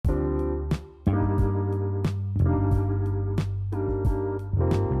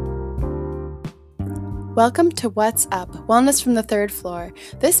Welcome to What's Up, Wellness from the Third Floor.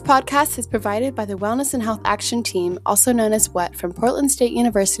 This podcast is provided by the Wellness and Health Action Team, also known as WHAT, from Portland State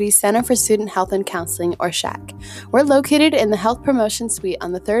University's Center for Student Health and Counseling, or SHAC. We're located in the Health Promotion Suite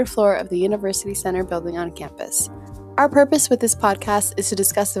on the third floor of the University Center building on campus. Our purpose with this podcast is to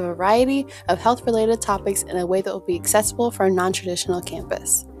discuss a variety of health-related topics in a way that will be accessible for a non-traditional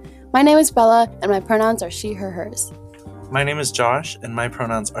campus. My name is Bella, and my pronouns are she, her, hers. My name is Josh, and my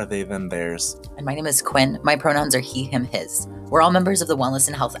pronouns are they, them, theirs. And my name is Quinn. My pronouns are he, him, his. We're all members of the Wellness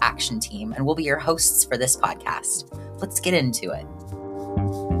and Health Action Team, and we'll be your hosts for this podcast. Let's get into it.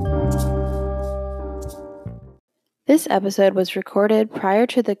 This episode was recorded prior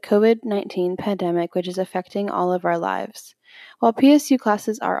to the COVID-19 pandemic, which is affecting all of our lives. While PSU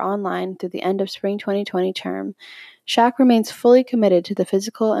classes are online through the end of spring 2020 term, SHAC remains fully committed to the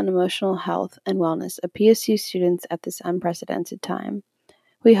physical and emotional health and wellness of PSU students at this unprecedented time.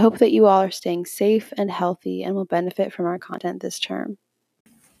 We hope that you all are staying safe and healthy and will benefit from our content this term.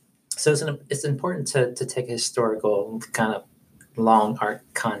 So it's important to take a historical kind of long arc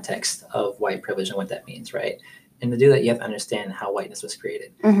context of white privilege and what that means, right? And to do that, you have to understand how whiteness was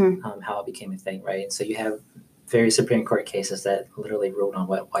created, how it became a thing, right? And so you have very Supreme Court cases that literally ruled on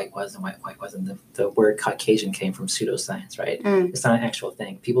what white was and what white wasn't. The word Caucasian came from pseudoscience, right? It's not an actual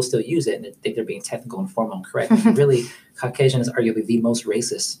thing. People still use it and they think they're being technical and formal and correct. Really, Caucasian is arguably the most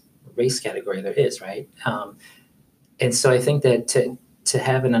racist race category there is, right? And so I think that to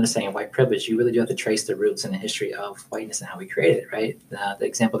have an understanding of white privilege, you really do have to trace the roots and the history of whiteness and how we created it, right? The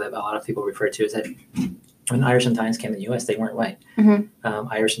example that a lot of people refer to is that when Irish and Italians came to the U.S., they weren't white.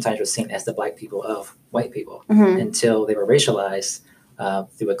 Irish and Italians were seen as the black people of white people until they were racialized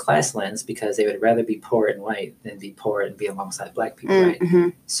through a class lens because they would rather be poor and white than be poor and be alongside black people,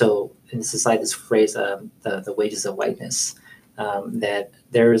 right? So in the society, this phrase, the wages of whiteness, that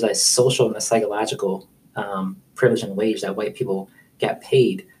there is a social and a psychological privilege and wage that white people got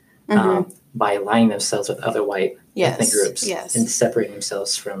paid by aligning themselves with other white ethnic groups and separating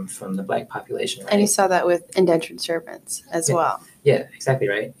themselves from the black population. Right? And you saw that with indentured servants as well. Yeah, exactly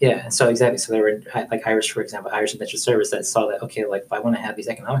right. Yeah, and so exactly. So there were like Irish, for example, Irish indentured servants that saw that, okay, like if I want to have these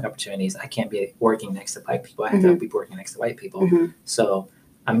economic opportunities, I can't be working next to black people. I have to be working next to white people. So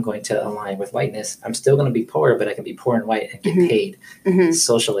I'm going to align with whiteness. I'm still going to be poor, but I can be poor and white and get paid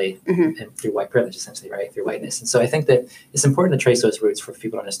socially and through white privilege, essentially, right? Through whiteness. And so I think that it's important to trace those roots for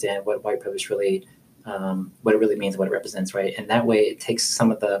people to understand what white privilege really, what it really means, what it represents, right? And that way it takes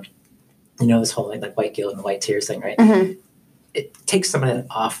some of the, this whole like white guilt and white tears thing, right? It takes some of that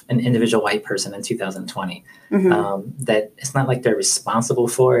off an individual white person in 2020. That it's not like they're responsible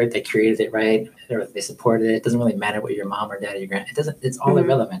for it. They created it, right? Or they supported it. It doesn't really matter what your mom or dad or your grand. It doesn't. It's all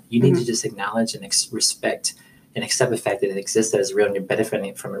irrelevant. You need to just acknowledge and respect and accept the fact that it exists, that it's real, and you're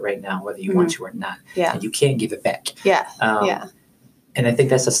benefiting from it right now, whether you want to or not. And you can't give it back. And I think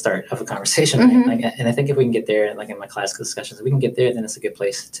that's the start of a conversation, right? And I think if we can get there, like in my classical discussions, if we can get there, then it's a good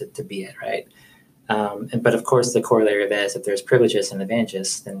place to be at, right? But of course, the corollary of that is if there's privileges and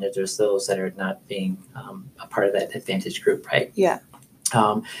advantages, then there's those that are not being a part of that advantage group, right?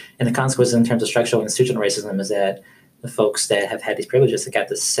 And the consequences in terms of structural and institutional racism is that the folks that have had these privileges have got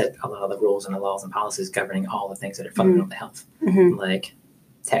to set a lot of the rules and the laws and policies governing all the things that are fundamental to health, like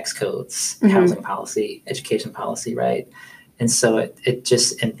tax codes, housing policy, education policy, right? And so it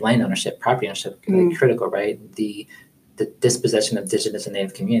just, and land ownership, property ownership, critical, right? The dispossession of indigenous and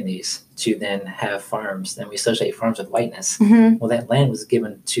native communities to then have farms, and we associate farms with whiteness. Well, that land was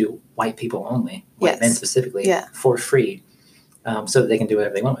given to white people only, white men specifically, for free, so that they can do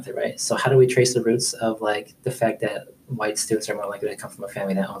whatever they want with it, right? So how do we trace the roots of like the fact that white students are more likely to come from a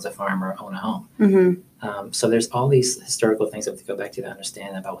family that owns a farm or own a home? So there's all these historical things that we have to go back to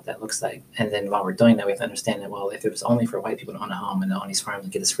understand about what that looks like. And then while we're doing that, we have to understand that, well, if it was only for white people to own a home and to own these farms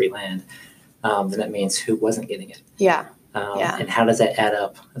and get this free land, then that means who wasn't getting it. And how does that add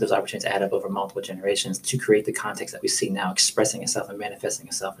up, those opportunities add up over multiple generations to create the context that we see now expressing itself and manifesting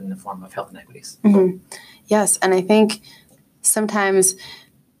itself in the form of health inequities? Yes, and I think sometimes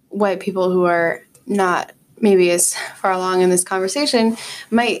white people who are not maybe as far along in this conversation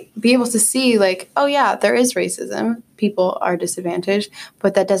might be able to see like, oh yeah, there is racism. People are disadvantaged,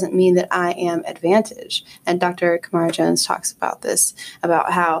 but that doesn't mean that I am advantaged. And Dr. Kamara Jones talks about this,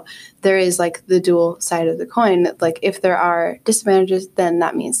 about how there is like the dual side of the coin. Like if there are disadvantages, then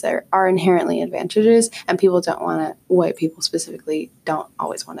that means there are inherently advantages, and people don't want to, white people specifically don't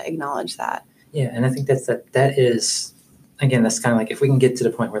always want to acknowledge that. Yeah, and I think that is, again, that's kind of like if we can get to the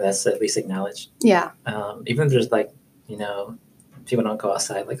point where that's at least acknowledged. Even if there's like, people don't go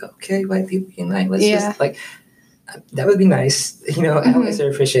outside like, okay, white people unite. Let's just like, That would be nice. Mhm. Allies are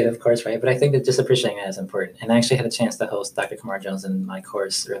appreciated, of course, right? But I think that just appreciating it is important. And I actually had a chance to host Dr. Kamar Jones in my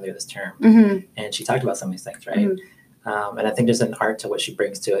course earlier this term. Mhm. And she talked about some of these things, right? Mhm. And I think there's an art to what she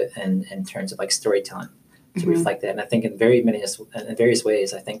brings to it and in terms of like storytelling to Mhm. reflect that. And I think in various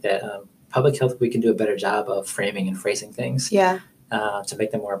ways, I think that public health, we can do a better job of framing and phrasing things Yeah. to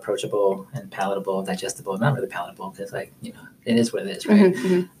make them more approachable and palatable, digestible, not really palatable because it is what it is, right?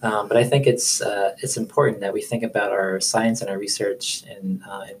 Mhm. Mhm. But I think it's important that we think about our science and our research in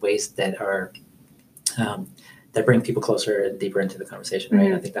ways that are that bring people closer and deeper into the conversation,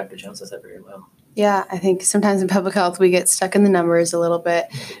 right? Mhm. I think Dr. Jones does that very well. Yeah, I think sometimes in public health we get stuck in the numbers a little bit,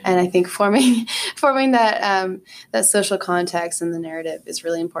 and I think forming that social context and the narrative is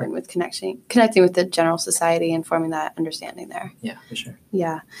really important with connecting with the general society and forming that understanding there. Yeah, for sure.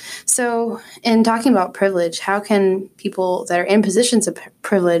 Yeah. So, in talking about privilege, how can people that are in positions of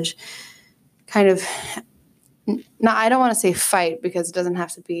privilege kind of I don't want to say fight because it doesn't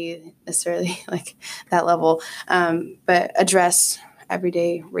have to be necessarily like that level, but address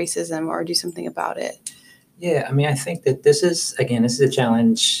everyday racism or do something about it? Yeah, I mean, I think that this is a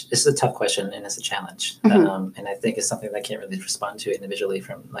challenge. This is a tough question, and it's a challenge. Mhm. And I think it's something that I can't really respond to individually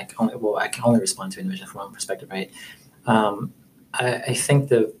I can only respond to individually from my own perspective, right? I think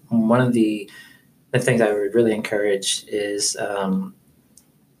that one of the things I would really encourage is to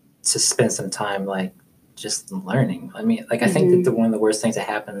spend some time just learning. I mean, I think that one of the worst things that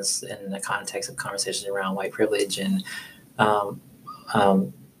happens in the context of conversations around white privilege and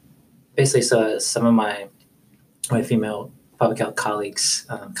basically, so some of my female public health colleagues,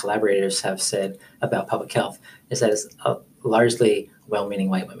 collaborators have said about public health is that it's largely well-meaning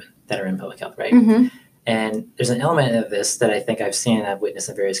white women that are in public health, right? Mm-hmm. And there's an element of this that I think I've seen and I've witnessed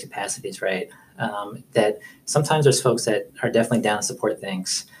in various capacities, right? That sometimes there's folks that are definitely down to support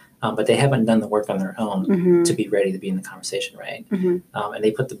things, but they haven't done the work on their own Mm-hmm. to be ready to be in the conversation, right? Mm-hmm. And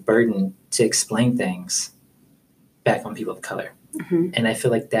they put the burden to explain things back on people of color. Mm-hmm. And I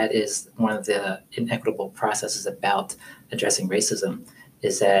feel like that is one of the inequitable processes about addressing racism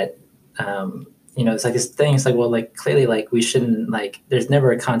is that, it's like this thing. It's like, well, clearly, we shouldn't, there's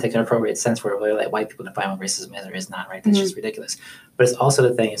never a context or appropriate sense where white people define what racism is or is not, right? That's Mm-hmm. just ridiculous. But it's also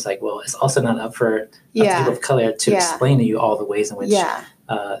the thing. It's like, well, it's also not up to people of color to Yeah. explain to you all the ways in which Yeah.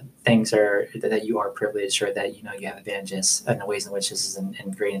 things are that you are privileged or that you have advantages and the ways in which this is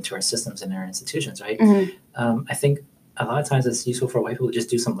ingrained into our systems and our institutions, right? Mm-hmm. I think a lot of times it's useful for white people to just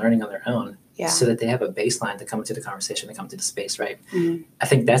do some learning on their own so that they have a baseline to come into the conversation, to come to the space, right? Mm-hmm. I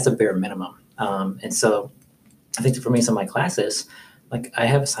think that's a bare minimum. And so I think for me, some of my classes, I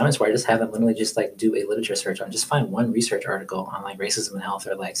have assignments where I just have them literally just do a literature search on, just find one research article on racism in health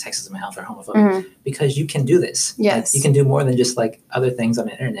or sexism in health or homophobia, Mm-hmm. because you can do this. Yes. You can do more than just other things on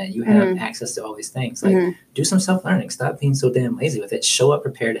the internet. You have Mm-hmm. access to all these things. Mm-hmm. Do some self-learning. Stop being so damn lazy with it. Show up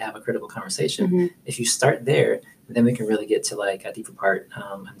prepared to have a critical conversation. Mm-hmm. If you start there, then we can really get to a deeper part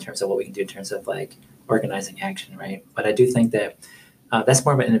in terms of what we can do in terms of organizing action, right? But I do think that that's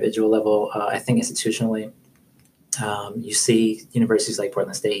more of an individual level. I think institutionally, you see universities like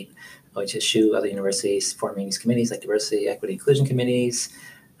Portland State, OHSU, other universities forming these committees like diversity, equity, inclusion committees,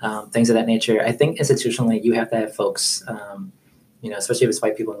 things of that nature. I think institutionally, you have to have folks, especially if it's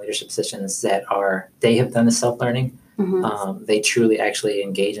white people in leadership positions they have done the self-learning. Mm-hmm. They truly actually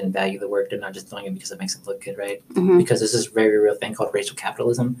engage and value the work. They're not just doing it because it makes them look good, right? Mm-hmm. Because there's this very real thing called racial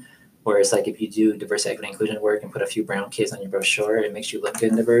capitalism, where it's if you do diversity, equity, inclusion work and put a few brown kids on your brochure, it makes you look good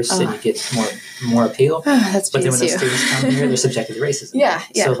and diverse, and you get more appeal. That's But then when the PSU. students come here, they're subjected to racism. Yeah.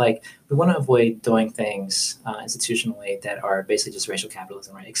 So we want to avoid doing things institutionally that are basically just racial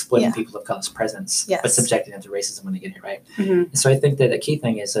capitalism, right? Exploiting Yeah. people of color's presence, Yes. but subjecting them to racism when they get here, right? Mm-hmm. And so I think that the key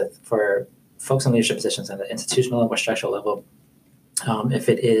thing is that for folks in leadership positions at the institutional level or structural level, if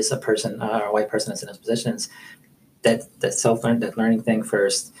it is a person or a white person that's in those positions, that learning thing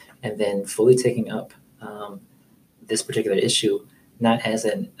first, and then fully taking up this particular issue, not as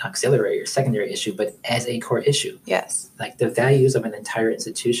an auxiliary or secondary issue, but as a core issue. Yes. The values of an entire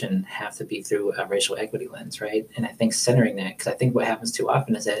institution have to be through a racial equity lens, right? And I think centering that, because I think what happens too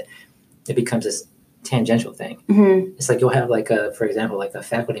often is that it becomes this tangential thing. Mm-hmm. It's you'll have for example, a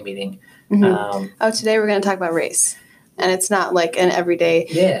faculty meeting. Mm-hmm. Today we're going to talk about race. And it's not an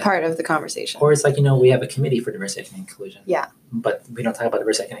everyday part of the conversation. Or it's we have a committee for diversity and inclusion. Yeah. But we don't talk about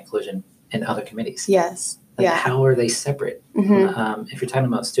diversity and inclusion in other committees. Yes. Yeah. How are they separate? Mm-hmm. If you're talking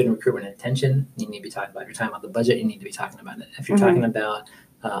about student recruitment and retention, you need to be talking about it. If you're talking about the budget, you need to be talking about it. If you're Mm-hmm. talking about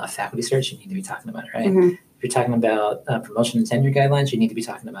a faculty search, you need to be talking about it, right? Mm-hmm. If you're talking about promotion and tenure guidelines, you need to be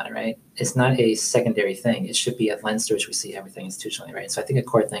talking about it, right? It's not a secondary thing. It should be a lens through which we see everything institutionally, right? So I think a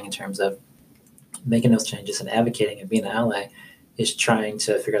core thing in terms of making those changes and advocating and being an ally is trying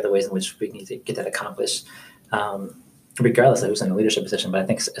to figure out the ways in which we need to get that accomplished, regardless of who's in a leadership position, but I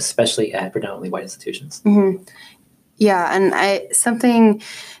think especially at predominantly white institutions. Mm-hmm. Yeah, and something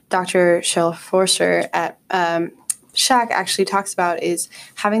Dr. Cheryl Forster at SHAC actually talks about is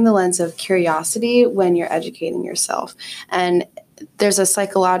having the lens of curiosity when you're educating yourself. And there's a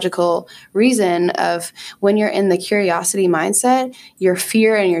psychological reason of when you're in the curiosity mindset, your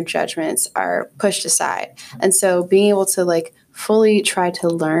fear and your judgments are pushed aside. And so being able to like fully try to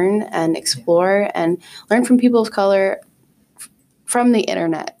learn and explore and learn from people of color from the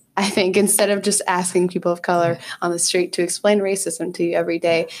internet, I think, instead of just asking people of color on the street to explain racism to you every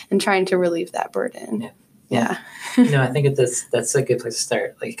day and trying to relieve that burden. Yeah. No, I think that's a good place to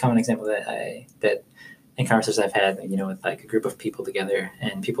start. Like a common example that in conversations I've had, with like a group of people together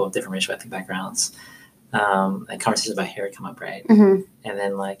and people of different racial ethnic backgrounds, like conversations about hair come up, right? Mm-hmm. And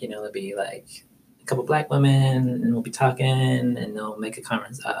then there'll be like a couple Black women and we'll be talking and they'll make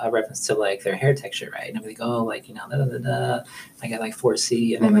a reference to like their hair texture, right? And I'll be like, oh, like, da, da, da, da. I got like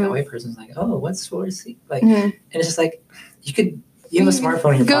 4C. And then like a white person's like, oh, what's 4C? Like, and it's just like, you have a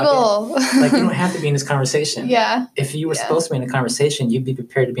smartphone in your Google. pocket. Like, you don't have to be in this conversation. Yeah. If you were supposed to be in the conversation, you'd be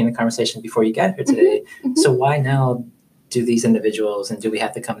prepared to be in the conversation before you got here today. Mm-hmm. So why now do these individuals and do we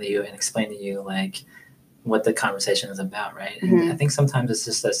have to come to you and explain to you like what the conversation is about, right? Mm-hmm. And I think sometimes it's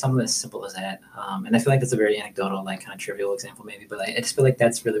just something as simple as that. And I feel like it's a very anecdotal, like kind of trivial example maybe, but I just feel like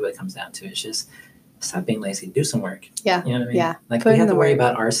that's really what it comes down to. It's just stop being lazy, do some work. Yeah. You know what I mean? Yeah. Like we have to worry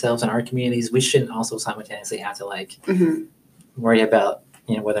about ourselves and our communities. We shouldn't also simultaneously have to like worry about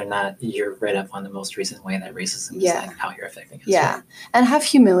whether or not you're read up on the most recent way that racism is like how you're affecting us. Yeah. Right? And have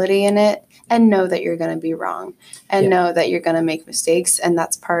humility in it and know that you're going to be wrong and know that you're going to make mistakes and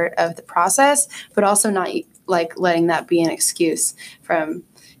that's part of the process, but also not like letting that be an excuse from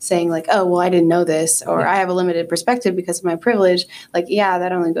saying like, oh, well, I didn't know this or I have a limited perspective because of my privilege. Like,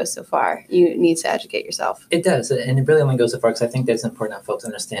 that only goes so far. You need to educate yourself. It does. And it really only goes so far because I think that it's important that folks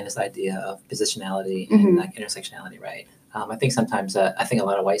understand this idea of positionality and like intersectionality, right? I think sometimes, I think a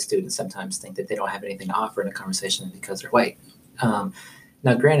lot of white students sometimes think that they don't have anything to offer in a conversation because they're white.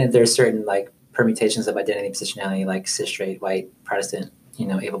 Now, granted, there's certain like permutations of identity and positionality, like cis, straight, white, Protestant,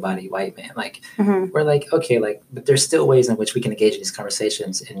 able-bodied white man. Like, we're like, okay, like, but there's still ways in which we can engage in these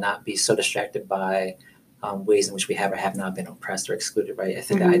conversations and not be so distracted by ways in which we have or have not been oppressed or excluded, right? I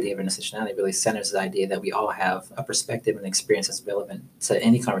think the idea of intersectionality really centers the idea that we all have a perspective and experience that's relevant to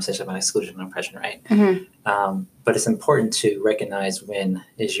any conversation about exclusion and oppression, right? But it's important to recognize when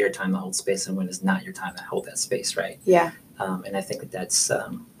is your time to hold space and when is not your time to hold that space, right? Yeah. And I think that's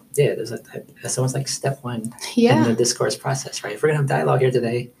that's almost like step one in the discourse process, right? If we're gonna have dialogue here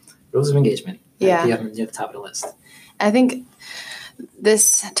today, rules of engagement. Yeah. You have near the top of the list. I think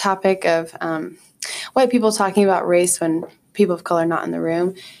this topic of white people talking about race when people of color are not in the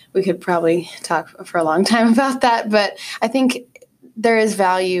room, we could probably talk for a long time about that. But I think there is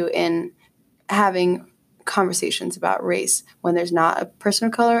value in having conversations about race when there's not a person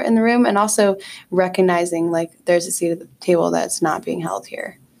of color in the room and also recognizing like there's a seat at the table that's not being held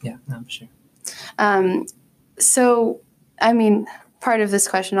here. Yeah, no, for sure. So, I mean, part of this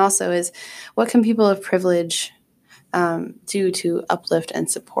question also is what can people of privilege do to uplift and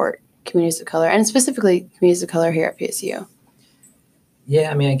support communities of color, and specifically communities of color here at PSU?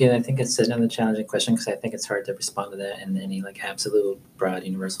 Yeah, I mean, again, I think it's another challenging question because I think it's hard to respond to that in any like absolute, broad,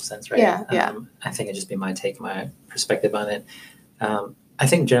 universal sense, right? Yeah. I think it'd just be my take, my perspective on it. I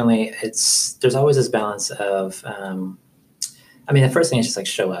think generally there's always this balance of, the first thing is just like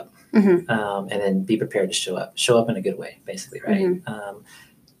show up and then be prepared to show up in a good way, basically, right?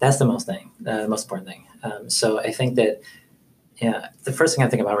 That's the most important thing. So I think that, the first thing I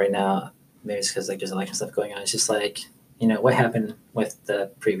think about right now, maybe it's because like there's election stuff going on, it's just like, what happened with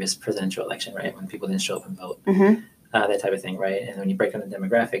the previous presidential election, right? When people didn't show up and vote, that type of thing, right? And when you break down the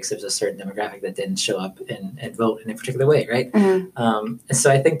demographics, there's a certain demographic that didn't show up and vote in a particular way, right? And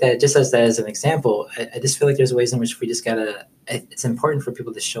so I think that just as an example, I just feel like there's ways in which we just it's important for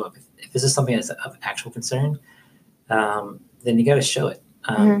people to show up. If this is something that's of actual concern, then you got to show it.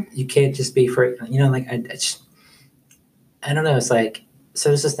 You can't just be I don't know. It's like, so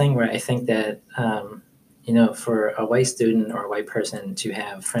there's this thing where I think that, for a white student or a white person to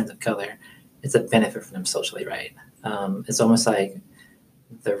have friends of color, it's a benefit for them socially, right? It's almost like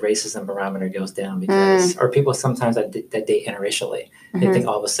the racism barometer goes down because, or people sometimes that date interracially, they think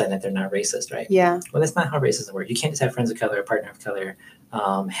all of a sudden that they're not racist, right? Yeah. Well, that's not how racism works. You can't just have friends of color, a partner of color,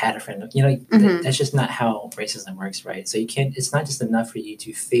 had a friend, that's just not how racism works, right? So it's not just enough for you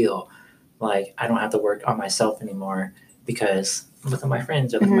to feel like I don't have to work on myself anymore because with my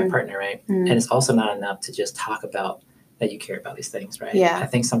friends or with my partner, right? And it's also not enough to just talk about that you care about these things, right? Yeah. I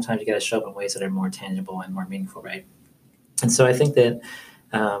think sometimes you got to show up in ways that are more tangible and more meaningful, right? And so I think that,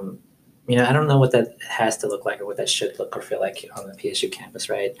 I don't know what that has to look like or what that should look or feel like on the PSU campus,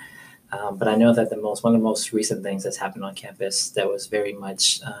 right? But I know that one of the most recent things that's happened on campus that was very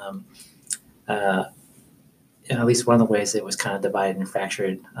much, at least one of the ways it was kind of divided and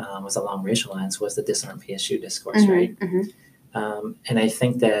fractured was along racial lines was the Disarm PSU discourse, right? And I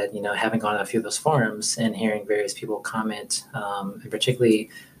think that, having gone to a few of those forums and hearing various people comment, and particularly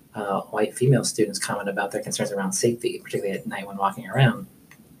white female students comment about their concerns around safety, particularly at night when walking around,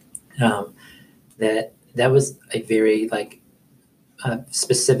 that was a very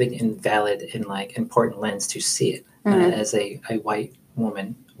specific and valid and important lens to see it as a white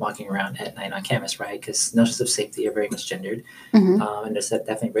woman walking around at night on campus, right? Because notions of safety are very much gendered, and there's that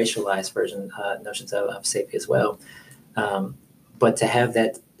definitely racialized version notions of safety as well. But to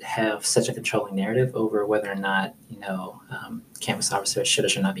have such a controlling narrative over whether or not campus officers should or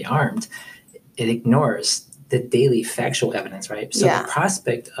should not be armed, it ignores the daily factual evidence, right? So the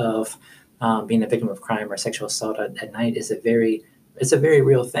prospect of being a victim of crime or sexual assault at night is a very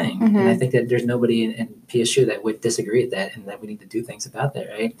real thing. And I think that there's nobody in PSU that would disagree with that and that we need to do things about that,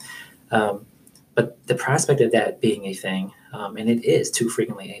 right? But the prospect of that being a thing, and it is too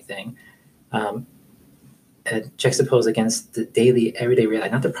frequently a thing, juxtaposed against the daily, everyday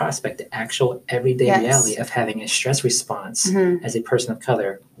reality, not the prospect, the actual everyday reality of having a stress response as a person of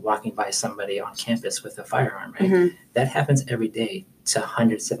color walking by somebody on campus with a firearm, right? That happens every day to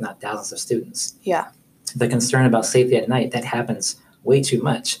hundreds, if not thousands of students. Yeah. The concern about safety at night, that happens way too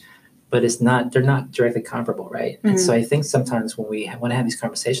much, but they're not directly comparable, right? And so I think sometimes when we want to have these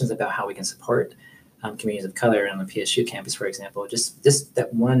conversations about how we can support communities of color on the PSU campus, for example, just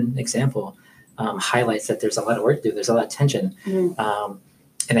that one example highlights that there's a lot of work to do. There's a lot of tension.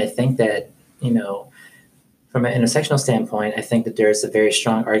 And I think that, from an intersectional standpoint, I think that there's a very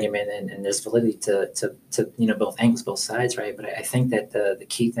strong argument and there's validity to both angles, both sides, right? But I think that the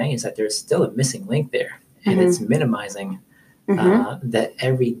key thing is that there's still a missing link there. And it's minimizing the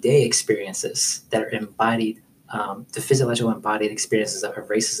everyday experiences that are embodied, the physiological embodied experiences of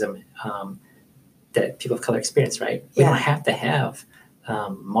racism that people of color experience, right? We don't have to have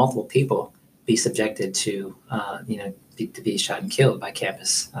multiple people be subjected to, to be shot and killed by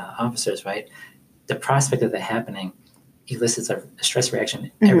campus officers, right? The prospect of that happening elicits a stress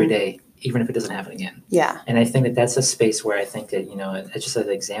reaction every day, even if it doesn't happen again. Yeah. And I think that that's a space where I think that, it's just an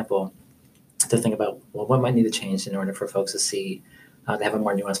example to think about, well, what might need to change in order for folks to see, to have a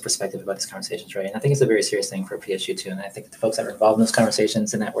more nuanced perspective about these conversations, right? And I think it's a very serious thing for PSU too. And I think the folks that are involved in those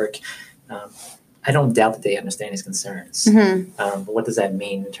conversations and that work, I don't doubt that they understand these concerns. But what does that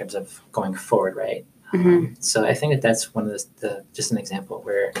mean in terms of going forward, right? So I think that that's one of the just an example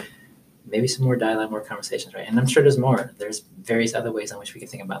where maybe some more dialogue, more conversations, right? And I'm sure there's more. There's various other ways in which we can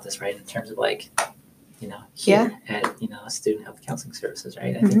think about this, right? In terms of here at student health counseling services,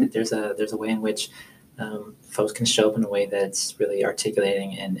 right? I think that there's a way in which folks can show up in a way that's really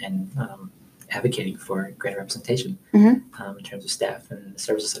articulating and advocating for greater representation in terms of staff and the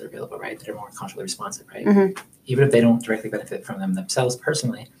services that are available, right? That are more culturally responsive, right? Even if they don't directly benefit from them themselves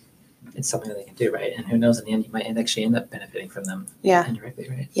personally, it's something that they can do, right? And who knows, in the end, you might actually end up benefiting from them indirectly,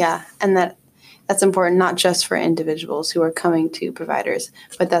 right? Yeah, and that's important not just for individuals who are coming to providers,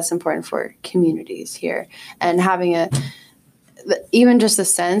 but that's important for communities here. And having even just a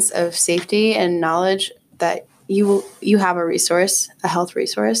sense of safety and knowledge that you have a resource, a health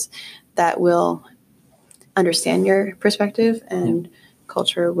resource, that will understand your perspective and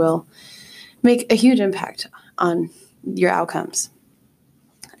culture will make a huge impact on your outcomes.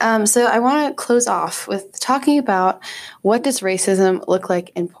 So I want to close off with talking about what does racism look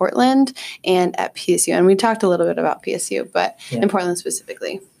like in Portland and at PSU. And we talked a little bit about PSU, but in Portland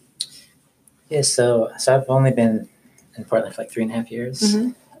specifically. Yeah, so I've only been in Portland for 3.5 years.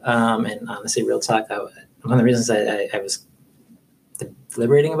 And honestly, real talk, one of the reasons I was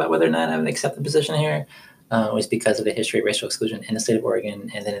deliberating about whether or not I would accept the position here was because of the history of racial exclusion in the state of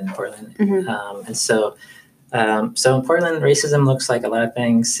Oregon and then in Portland. So in Portland, racism looks like a lot of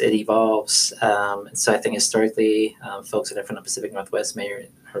things. It evolves. And so I think historically, folks that are from the Pacific Northwest may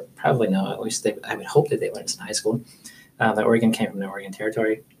or probably know, at least I would hope that they learned this in high school, that Oregon came from the Oregon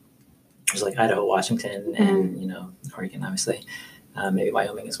Territory. It was like Idaho, Washington, and, Oregon, obviously, maybe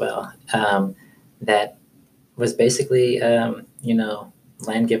Wyoming as well. That was basically,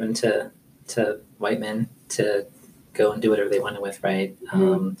 land given to white men to go and do whatever they wanted with, right?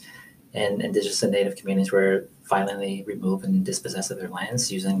 And indigenous and native communities were violently removed and dispossessed of their lands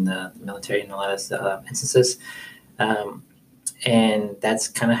using the military in a lot of instances. And that's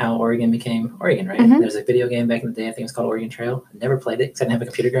kind of how Oregon became Oregon, right? Mhm. There's a video game back in the day, I think it was called Oregon Trail. I never played it because I didn't have a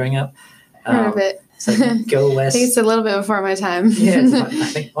computer growing up. Heard of it. So go I west. think it's a little bit before my time. Yeah,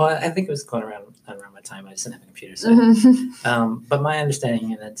 I think it was going around my time. I just didn't have a computer. So, Mhm. but my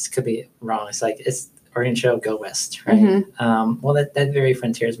understanding, and it could be wrong, it's Oregon Trail, go west, right? Mhm. Well, that very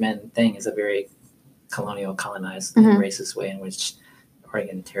frontiersman thing is a very colonial, colonized, Mhm. racist way in which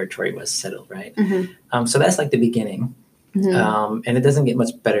Oregon territory was settled, right? Mhm. So that's like the beginning, Mhm. and it doesn't get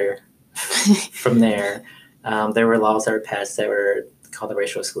much better from there. There were laws that were passed that were called the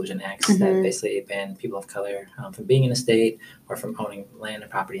Racial Exclusion Acts that Mhm. basically banned people of color from being in a state or from owning land and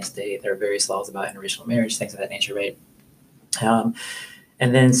property in a state. There are various laws about interracial marriage, things of that nature, right?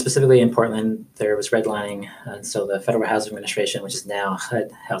 And then specifically in Portland, there was redlining. And so the Federal Housing Administration, which is now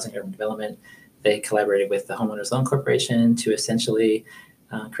HUD, Housing Urban Development, they collaborated with the Homeowners Loan Corporation to essentially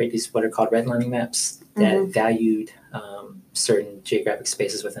create these what are called redlining maps that Mhm. valued certain geographic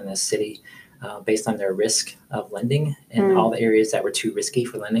spaces within the city based on their risk of lending and all the areas that were too risky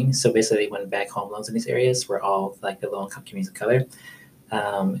for lending. So basically, when back home loans in these areas were all like the low-income communities of color.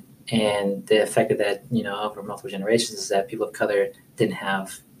 And the effect of that, over multiple generations is that people of color didn't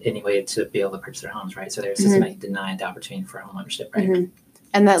have any way to be able to purchase their homes, right? So they were systematically denied the opportunity for home ownership, right? Mhm.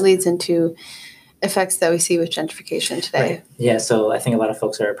 And that leads into effects that we see with gentrification today. Right. Yeah. So I think a lot of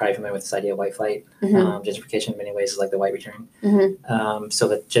folks are probably familiar with this idea of white flight. Mhm. Gentrification in many ways is like the white return. Mhm. So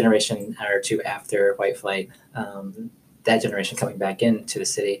the generation or two after white flight, that generation coming back into the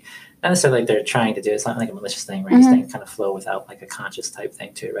city, not necessarily like they're trying to do it. It's not like a malicious thing, right? Mhm. Things kind of flow without like a conscious type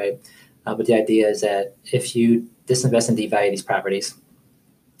thing to it, right? But the idea is that if you disinvest and devalue these properties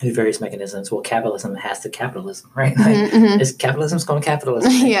through various mechanisms, well, capitalism has to capitalism, right? Mhm. Mhm. Is capitalism's going to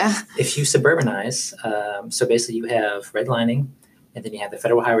capitalism? Right? Yeah. If you suburbanize, so basically you have redlining, and then you have the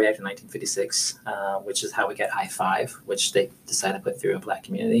Federal Highway Act of 1956, which is how we got I-5, which they decided to put through a black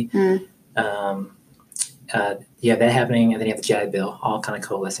community. You have that happening, and then you have the GI Bill, all kind of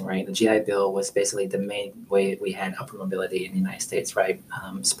coalescing, right? The GI Bill was basically the main way we had upward mobility in the United States, right?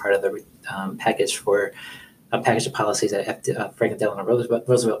 It's part of the package for a package of policies that Franklin Delano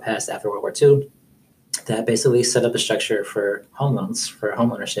Roosevelt passed after World War II that basically set up a structure for home loans, for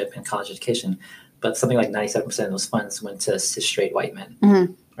home ownership and college education. But something like 97% of those funds went to straight white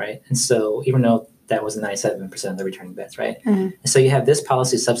men, right? And so even though that was 97% of the returning bets, right? And so you have this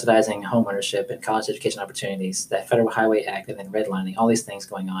policy subsidizing home ownership and college education opportunities, that Federal Highway Act, and then redlining, all these things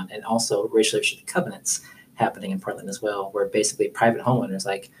going on, and also racially restricted covenants happening in Portland as well, where basically private homeowners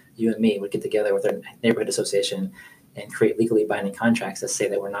like you and me would get together with our neighborhood association and create legally binding contracts that say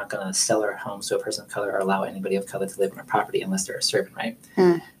that we're not going to sell our homes to a person of color or allow anybody of color to live on our property unless they're a servant, right?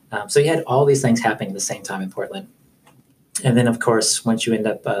 So you had all these things happening at the same time in Portland. And then, of course, once you end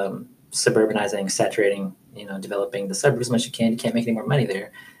up suburbanizing, saturating, developing the suburbs as much as you can't make any more money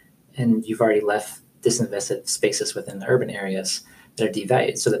there. And you've already left disinvested spaces within the urban areas that are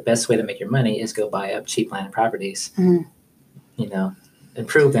devalued. So the best way to make your money is go buy up cheap land and properties,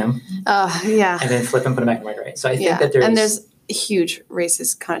 improve them, Yeah. and then flip and put them back in the market rate. So I think that there's huge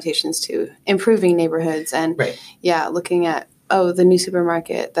racist connotations to improving neighborhoods and looking at the new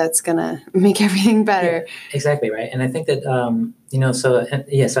supermarket that's gonna make everything better. Yeah, exactly right. And I think that so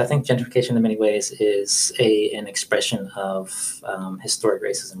I think gentrification in many ways is an expression of historic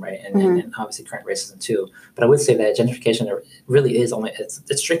racism, right? And obviously current racism too. But I would say that gentrification really is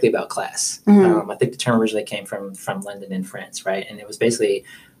it's strictly about class. I think the term originally came from London in France, right? And it was basically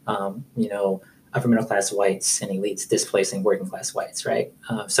upper middle class whites and elites displacing working class whites, right?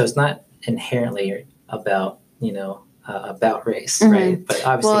 So it's not inherently about race, right? But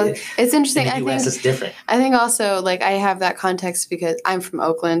obviously, it's interesting. In the US, it's different. I think also, like, I have that context because I'm from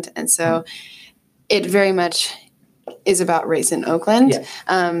Oakland, and so it very much is about race in Oakland. Yeah.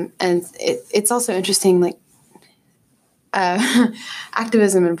 And it's also interesting, like,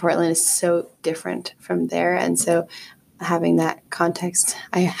 activism in Portland is so different from there, and so having that context,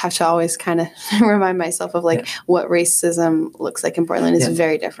 I have to always kind of remind myself of what racism looks like in Portland is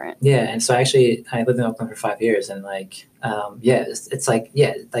very different. Yeah, and so actually, I lived in Oakland for 5 years, and it's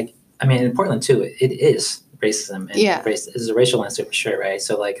in Portland too, it is racism, and race is a racial landscape for sure, right?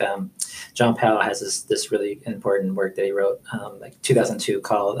 So John Powell has this really important work that he wrote 2002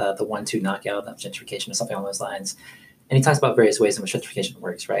 called the 1-2 knockout of gentrification or something along those lines. And he talks about various ways in which gentrification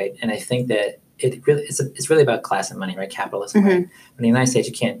works, right? And I think that it's really about class and money, right? Capitalism, right? In the United States,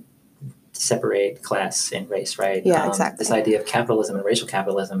 you can't separate class and race, right? Yeah, exactly. This idea of capitalism and racial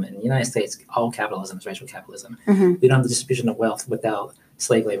capitalism. In the United States, all capitalism is racial capitalism. We don't have the distribution of wealth without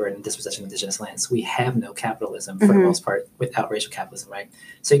slave labor and dispossession of indigenous lands. We have no capitalism for the most part without racial capitalism, right?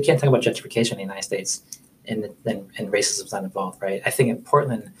 So you can't talk about gentrification in the United States and racism's not involved, right? I think in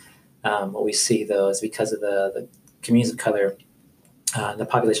Portland, what we see though is because of the communities of color, the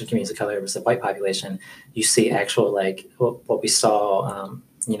population of communities of color versus the white population, you see actual like what we saw,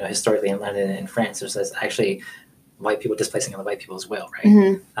 historically in London and France, there's actually white people displacing other white people as well,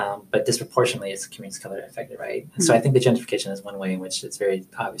 right? But disproportionately, it's the communities of color affected, right? And so I think the gentrification is one way in which it's very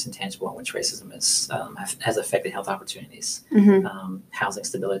obvious and tangible in which racism has affected health opportunities, housing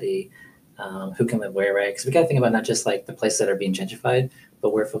stability, who can live where, right? Because we got to think about not just like the places that are being gentrified,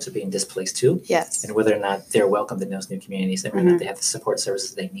 but where folks are being displaced to. Yes. And whether or not they're welcomed in those new communities and whether or not they have the support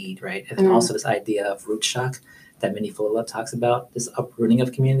services they need, right? And then also this idea of root shock that Minnie Fullilove talks about, this uprooting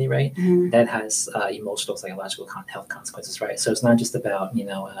of community, right? That has emotional, psychological, health consequences, right? So it's not just about,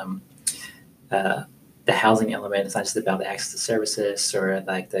 the housing element. It's not just about the access to services or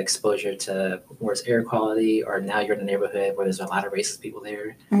like the exposure to worse air quality, or now you're in a neighborhood where there's a lot of racist people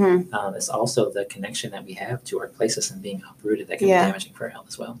there. It's also the connection that we have to our places and being uprooted that can be damaging for our health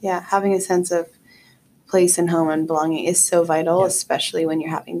as well. Yeah, having a sense of place and home and belonging is so vital, especially when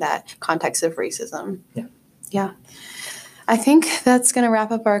you're having that context of racism. Yeah. I think that's going to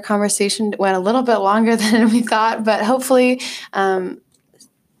wrap up our conversation. It went a little bit longer than we thought, but hopefully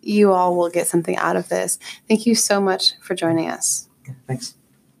you all will get something out of this. Thank you so much for joining us. Thanks.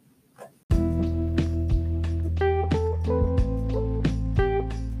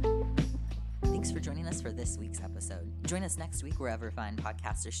 Thanks for joining us for this week's episode. Join us next week wherever fine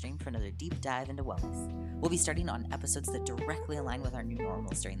podcasts are streamed for another deep dive into wellness. We'll be starting on episodes that directly align with our new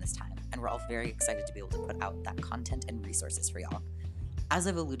normals during this time, and we're all very excited to be able to put out that content and resources for y'all. As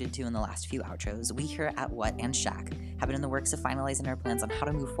I've alluded to in the last few outros, we here at What and Shack have been in the works of finalizing our plans on how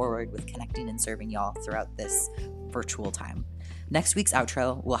to move forward with connecting and serving y'all throughout this virtual time. Next week's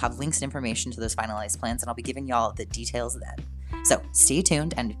outro will have links and information to those finalized plans, and I'll be giving y'all the details then. So stay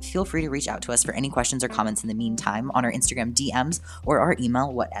tuned and feel free to reach out to us for any questions or comments in the meantime on our Instagram DMs or our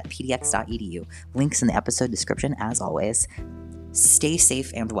email what@pdx.edu. Links in the episode description as always. Stay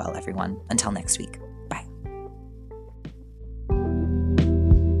safe and well, everyone. Until next week.